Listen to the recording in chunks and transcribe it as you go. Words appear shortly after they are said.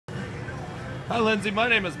Hi Lindsay, my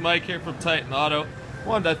name is Mike here from Titan Auto. I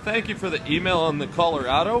wanted to thank you for the email on the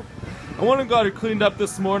Colorado. I went and got it cleaned up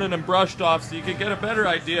this morning and brushed off so you can get a better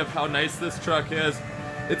idea of how nice this truck is.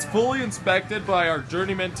 It's fully inspected by our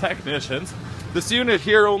journeyman technicians. This unit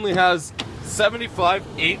here only has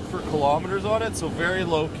 75.8 for kilometers on it, so very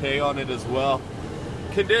low K on it as well.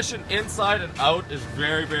 Condition inside and out is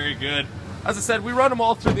very, very good. As I said, we run them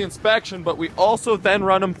all through the inspection, but we also then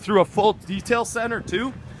run them through a full detail center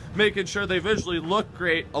too, making sure they visually look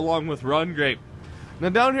great along with run great. Now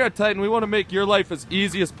down here at Titan, we want to make your life as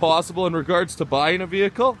easy as possible in regards to buying a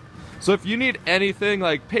vehicle. So if you need anything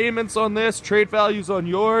like payments on this, trade values on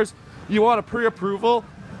yours, you want a pre-approval,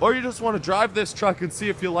 or you just want to drive this truck and see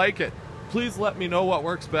if you like it, please let me know what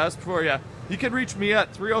works best for you. You can reach me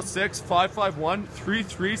at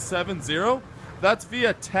 306-551-3370. That's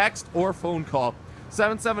via text or phone call.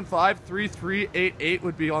 775-3388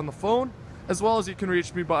 would be on the phone, as well as you can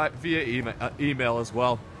reach me via email as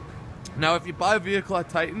well. Now, if you buy a vehicle at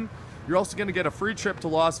Titan, you're also going to get a free trip to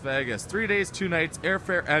Las Vegas. 3 days, 2 nights,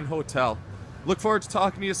 airfare, and hotel. Look forward to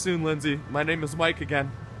talking to you soon, Lindsay. My name is Mike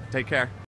again. Take care.